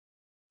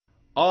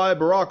I,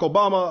 Barack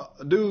Obama,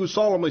 do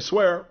solemnly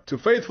swear to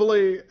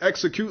faithfully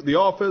execute the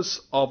office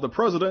of the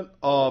President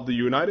of the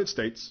United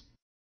States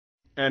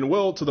and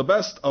will, to the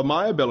best of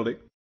my ability,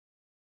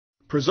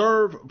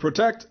 preserve,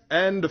 protect,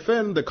 and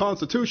defend the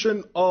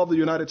Constitution of the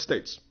United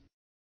States.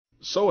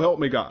 So help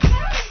me God.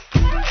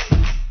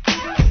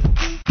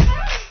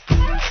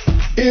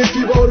 If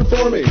you voted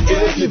for me,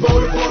 if you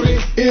voted for me,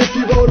 if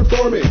you voted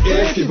for me,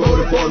 if you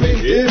voted for me,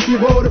 if you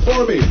voted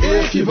for me,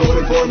 if you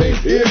voted for me,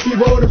 if you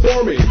voted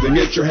for me, then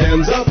get your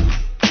hands up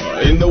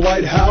in the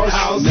White House.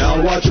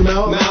 Now watch them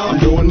out. Now I'm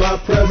doing my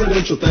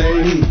presidential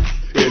thing.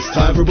 It's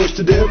time for Bush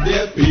to dip.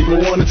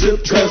 People want to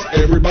trip. Trust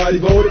everybody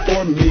voted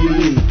for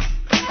me.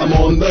 I'm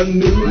on the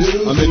news,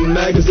 I'm in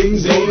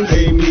magazines, don't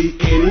pay me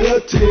any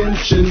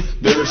attention.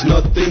 There's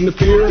nothing to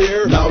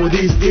fear, not with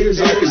these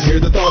ears. I can hear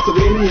the thoughts of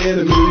any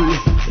enemy.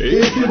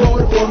 If you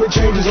voted for me,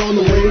 change is on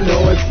the way,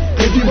 know it.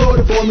 If you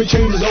voted for me,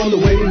 change is on the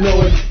way,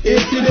 know it.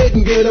 If you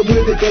didn't get up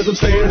with it, cause I'm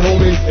staying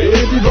home.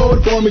 If you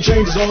voted for me,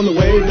 change is on the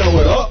way,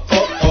 know it.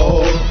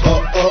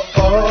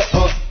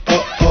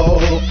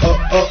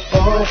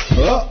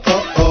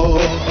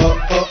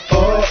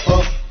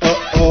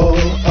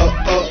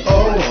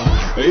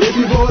 If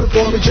you voted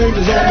for me,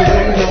 changes on the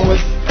way, know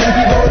it. If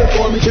you voted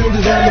for me,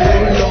 changes on the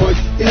way, know it.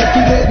 If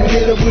you didn't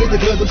get up with it,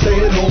 cause I'm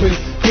staying home.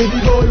 If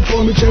you voted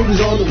for me,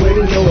 changes on the way,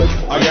 know it.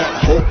 I got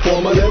hope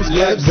for my lips,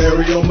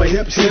 Blackberry on my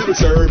hips, Secret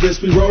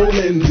Service, we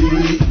rolling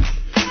deep.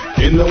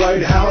 In the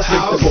White House,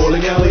 take the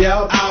bowling alley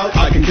out.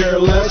 I can care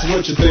less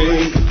what you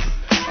think.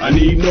 I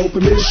need no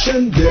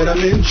permission, did I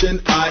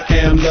mention I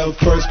am the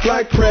first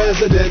black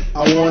president?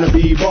 I wanna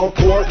be ball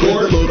court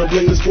with a little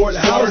bling to sport.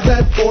 How's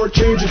that for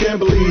change you can't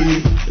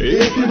believe?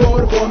 If you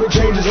voted for me,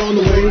 changes on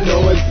the way,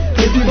 know it.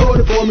 If you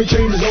voted for me,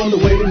 changes on the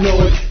way,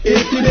 know it.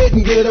 If you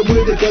didn't get up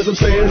with it, cause I'm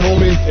staying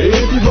home.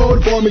 If you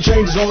voted for me,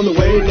 changes on the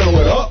way,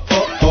 know it.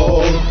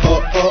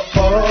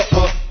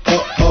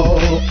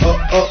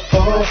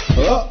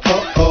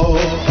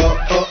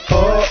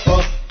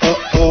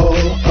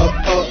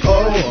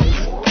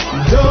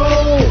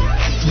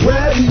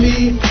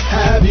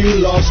 Have you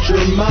lost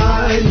your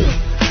mind?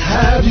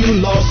 Have you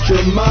lost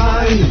your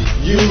mind?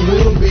 You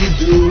will be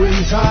doing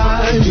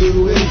time,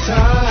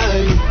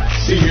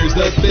 See, here's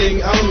the thing,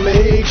 I'll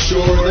make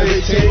sure they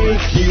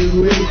take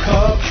you and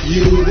cuff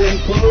you, then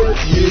put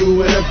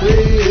you in a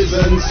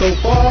prison so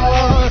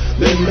far,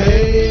 then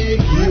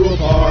make you a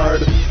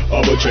part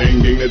of a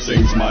chain gang that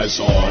sings my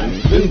song.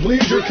 Then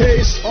plead your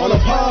case on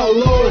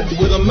Apollo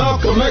with a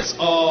Malcolm X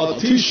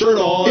t-shirt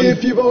on.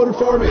 If you voted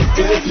for me,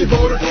 if you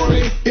voted for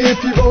me,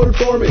 if you voted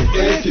for me,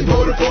 if you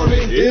voted for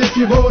me, if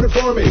you voted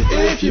for me,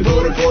 if you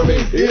voted for me,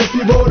 if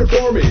you voted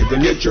for me,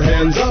 then get your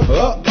hands up.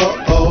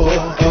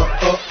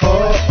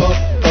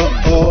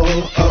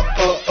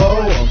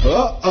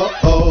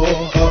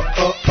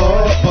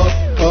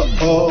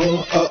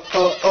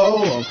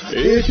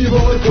 If you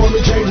voted for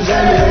me, changes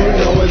on the way,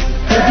 know it.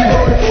 If you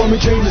voted for me,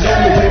 changes on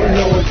the way,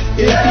 know it.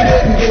 If you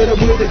didn't get up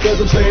with it,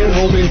 cause I'm staying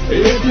home.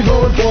 If you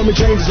voted for me,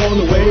 changes on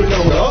the way,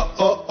 know it.